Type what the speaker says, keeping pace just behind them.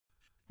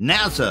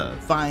NASA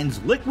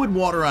finds liquid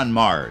water on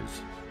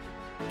Mars.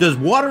 Does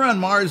water on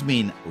Mars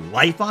mean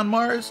life on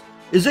Mars?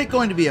 Is it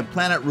going to be a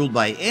planet ruled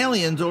by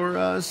aliens or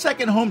a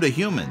second home to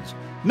humans?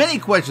 Many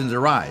questions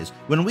arise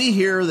when we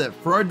hear that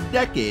for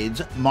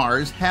decades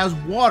Mars has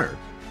water.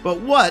 But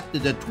what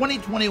did the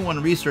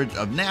 2021 research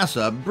of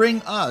NASA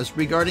bring us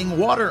regarding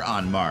water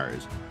on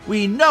Mars?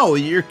 We know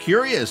you're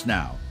curious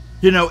now.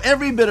 To know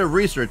every bit of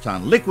research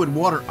on liquid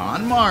water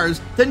on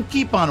Mars, then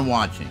keep on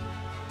watching.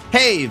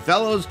 Hey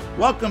fellows,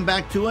 welcome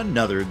back to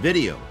another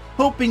video.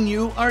 Hoping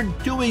you are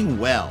doing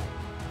well.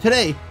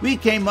 Today, we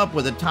came up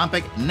with a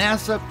topic: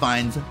 NASA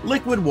finds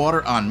liquid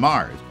water on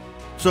Mars.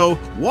 So,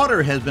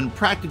 water has been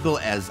practical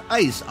as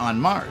ice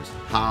on Mars.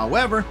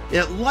 However,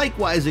 it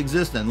likewise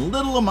exists in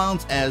little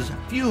amounts as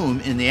fume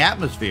in the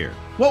atmosphere.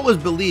 What was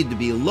believed to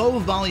be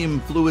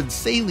low-volume fluid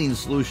saline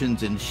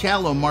solutions in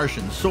shallow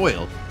Martian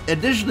soil,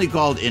 additionally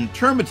called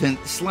intermittent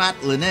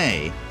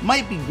slat-linae,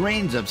 might be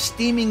grains of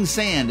steaming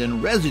sand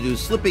and residue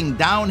slipping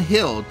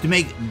downhill to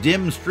make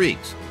dim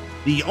streaks.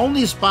 The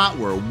only spot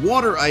where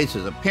water ice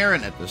is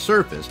apparent at the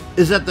surface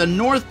is at the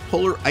North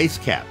Polar Ice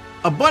Cap.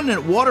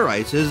 Abundant water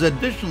ice is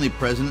additionally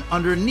present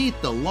underneath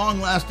the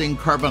long-lasting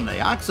carbon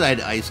dioxide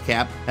ice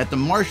cap at the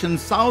Martian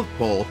South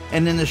Pole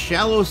and in the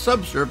shallow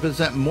subsurface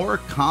at more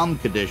calm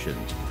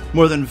conditions.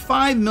 More than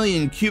 5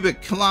 million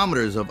cubic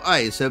kilometers of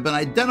ice have been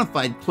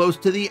identified close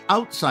to the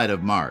outside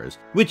of Mars,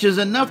 which is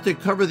enough to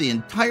cover the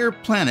entire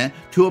planet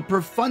to a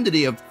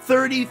profundity of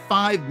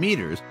 35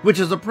 meters, which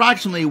is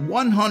approximately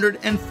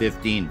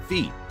 115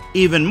 feet.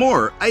 Even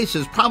more, ice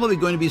is probably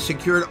going to be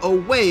secured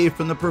away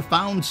from the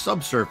profound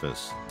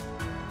subsurface.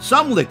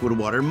 Some liquid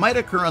water might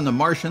occur on the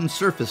Martian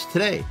surface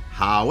today.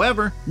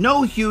 However,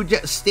 no huge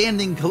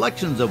standing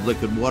collections of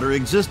liquid water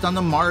exist on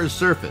the Mars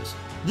surface.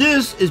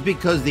 This is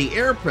because the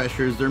air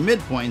pressures, their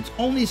midpoints,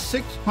 only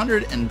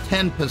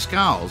 610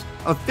 pascals,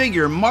 a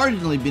figure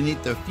marginally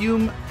beneath the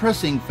fume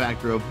pressing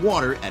factor of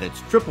water at its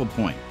triple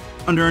point.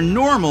 Under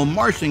normal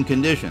Martian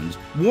conditions,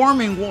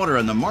 warming water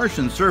on the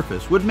Martian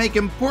surface would make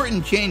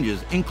important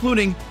changes,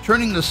 including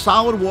turning the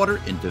solid water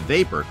into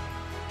vapor.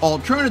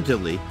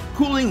 Alternatively,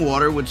 cooling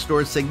water would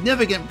store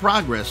significant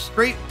progress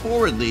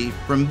straightforwardly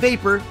from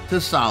vapor to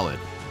solid.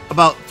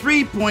 About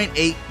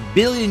 3.8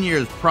 billion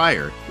years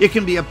prior, it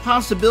can be a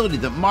possibility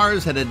that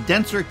Mars had a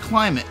denser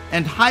climate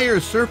and higher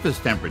surface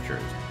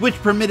temperatures,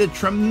 which permitted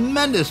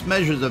tremendous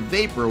measures of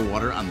vapor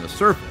water on the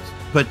surface,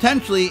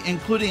 potentially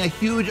including a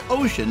huge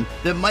ocean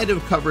that might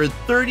have covered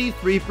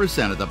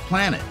 33% of the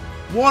planet.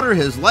 Water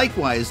has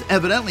likewise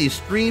evidently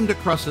streamed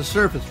across the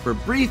surface for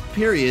brief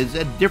periods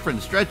at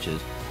different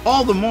stretches,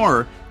 all the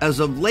more as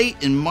of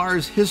late in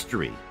Mars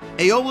history.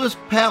 Aeolus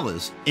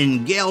Palus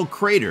in Gale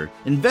Crater,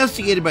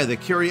 investigated by the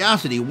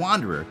Curiosity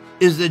Wanderer,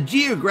 is the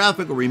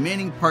geographical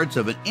remaining parts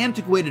of an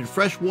antiquated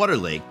freshwater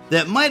lake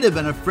that might have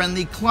been a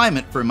friendly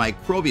climate for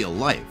microbial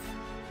life.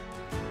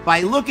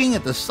 By looking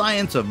at the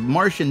science of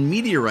Martian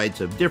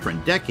meteorites of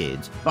different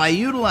decades, by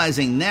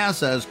utilizing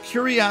NASA's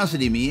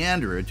Curiosity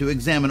Meanderer to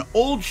examine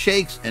old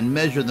shakes and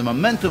measure the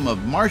momentum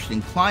of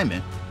Martian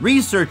climate,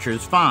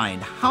 researchers find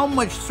how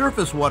much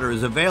surface water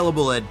is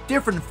available at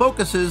different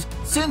focuses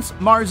since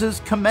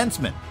Mars's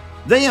commencement.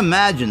 They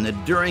imagine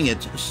that during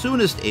its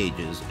soonest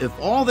ages, if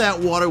all that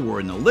water were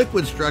in the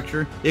liquid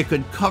structure, it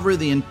could cover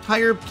the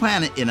entire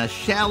planet in a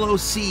shallow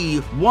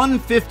sea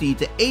 150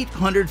 to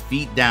 800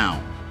 feet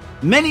down.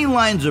 Many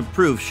lines of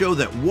proof show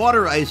that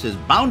water ice is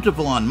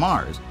bountiful on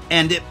Mars,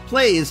 and its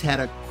plays had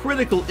a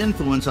critical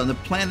influence on the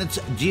planet's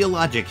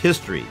geologic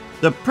history.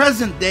 The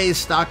present-day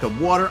stock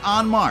of water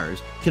on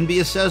Mars can be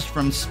assessed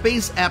from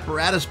space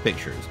apparatus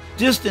pictures,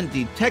 distant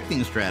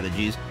detecting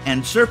strategies,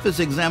 and surface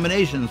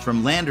examinations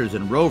from landers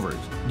and rovers.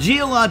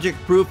 Geologic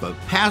proof of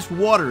past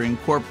water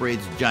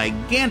incorporates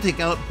gigantic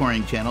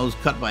outpouring channels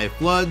cut by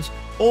floods,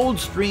 old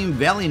stream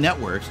valley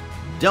networks,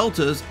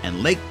 deltas,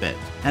 and lake beds,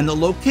 and the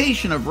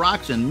location of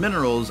rocks and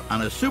minerals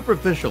on a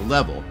superficial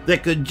level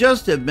that could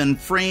just have been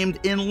framed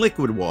in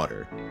liquid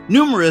water.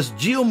 Numerous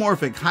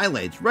geomorphic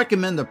highlights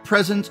recommend the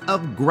presence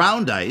of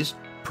ground ice,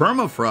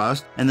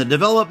 permafrost, and the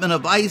development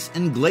of ice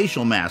and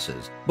glacial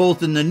masses,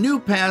 both in the new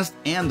past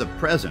and the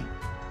present.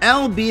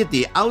 Albeit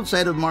the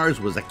outside of Mars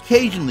was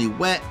occasionally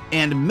wet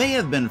and may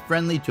have been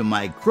friendly to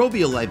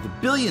microbial life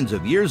billions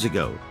of years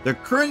ago, the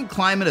current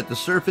climate at the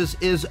surface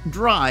is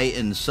dry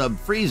and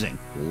sub-freezing.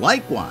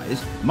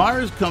 Likewise,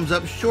 Mars comes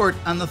up short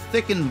on the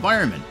thick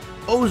environment,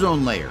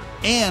 ozone layer,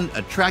 and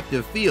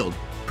attractive field,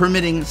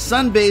 permitting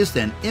sun-based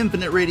and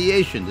infinite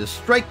radiation to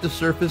strike the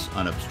surface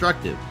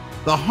unobstructed.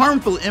 The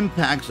harmful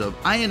impacts of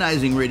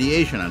ionizing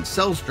radiation on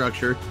cell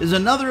structure is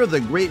another of the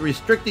great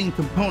restricting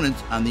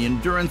components on the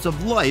endurance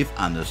of life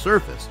on the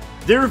surface.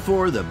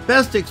 Therefore, the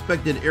best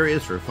expected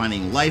areas for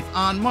finding life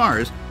on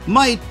Mars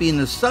might be in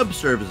the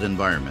subsurface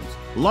environments.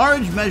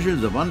 Large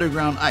measures of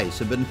underground ice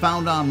have been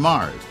found on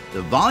Mars.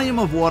 The volume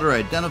of water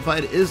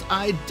identified is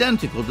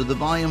identical to the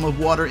volume of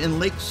water in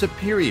Lake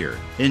Superior.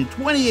 In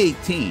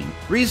 2018,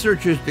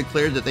 researchers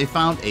declared that they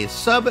found a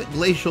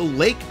subglacial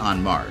lake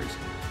on Mars.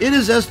 It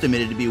is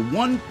estimated to be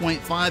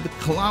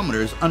 1.5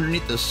 kilometers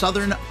underneath the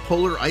southern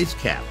polar ice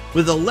cap,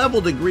 with a level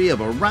degree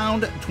of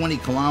around 20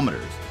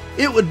 kilometers.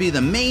 It would be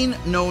the main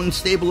known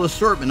stable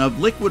assortment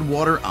of liquid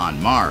water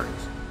on Mars.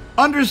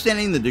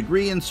 Understanding the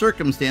degree and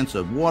circumstance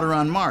of water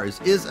on Mars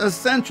is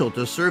essential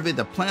to survey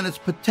the planet's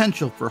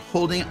potential for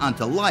holding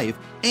onto life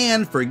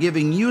and for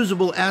giving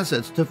usable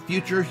assets to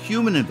future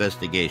human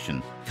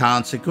investigation.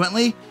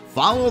 Consequently,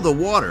 Follow the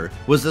Water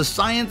was the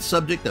science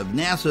subject of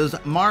NASA's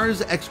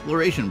Mars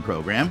Exploration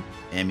Program,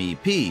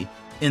 MEP,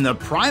 in the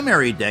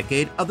primary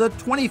decade of the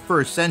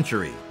 21st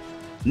century.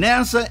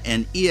 NASA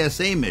and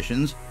ESA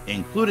missions,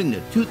 including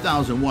the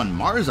 2001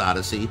 Mars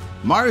Odyssey,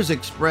 Mars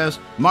Express,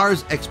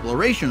 Mars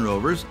Exploration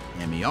Rovers,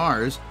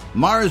 MERs,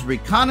 Mars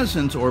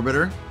Reconnaissance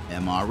Orbiter,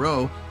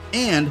 MRO,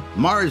 and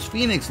Mars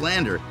Phoenix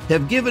Lander,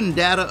 have given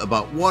data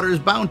about water's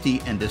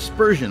bounty and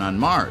dispersion on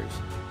Mars.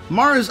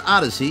 Mars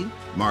Odyssey,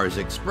 Mars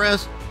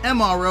Express,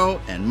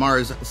 MRO, and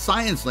Mars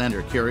Science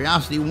Lander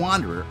Curiosity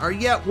Wanderer are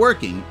yet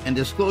working, and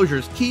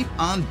disclosures keep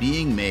on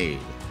being made.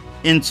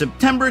 In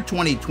September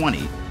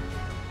 2020,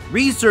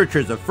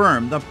 researchers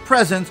affirmed the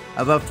presence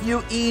of a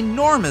few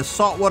enormous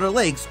saltwater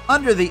lakes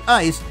under the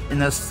ice in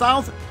the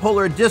south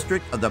polar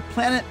district of the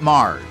planet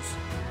Mars.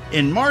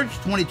 In March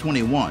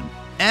 2021,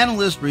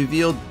 analysts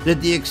revealed that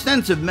the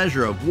extensive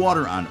measure of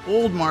water on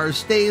old Mars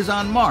stays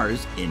on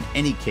Mars in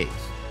any case.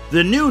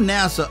 The new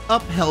NASA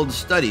upheld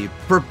study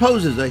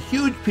proposes a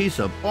huge piece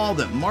of all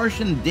that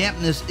Martian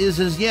dampness is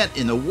as yet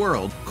in the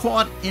world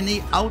caught in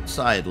the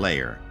outside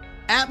layer.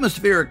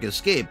 Atmospheric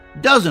escape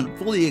doesn't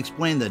fully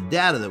explain the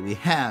data that we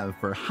have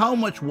for how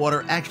much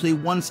water actually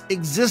once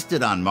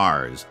existed on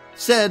Mars,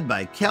 said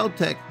by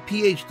Caltech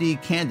PhD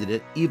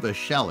candidate Eva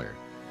Scheller.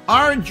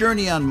 Our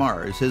journey on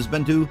Mars has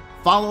been to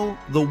follow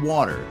the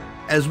water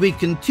as we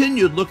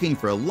continued looking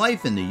for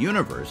life in the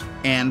universe,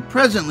 and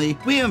presently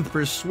we have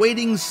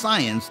persuading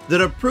science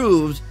that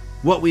approves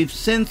what we've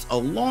since a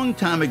long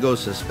time ago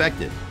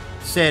suspected,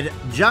 said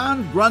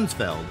John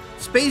Grunsfeld,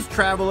 space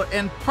traveler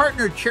and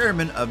partner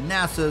chairman of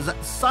NASA's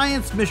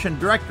Science Mission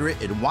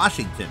Directorate in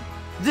Washington.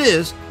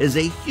 This is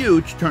a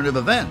huge turn of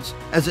events,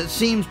 as it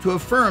seems to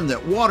affirm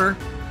that water,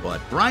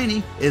 but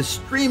briny, is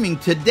streaming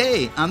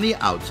today on the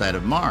outside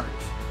of Mars.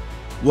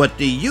 What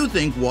do you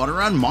think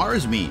water on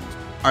Mars means?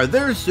 Are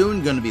there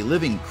soon going to be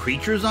living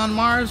creatures on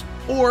Mars?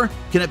 Or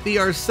can it be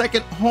our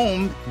second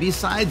home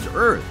besides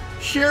Earth?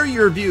 Share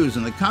your views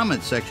in the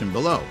comments section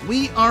below.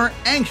 We are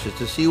anxious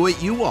to see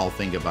what you all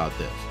think about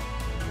this.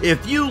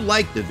 If you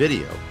liked the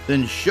video,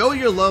 then show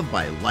your love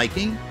by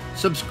liking,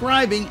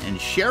 subscribing,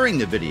 and sharing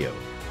the video.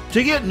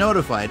 To get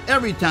notified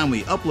every time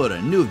we upload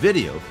a new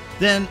video,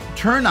 then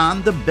turn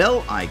on the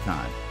bell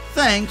icon.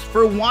 Thanks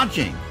for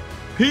watching.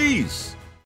 Peace!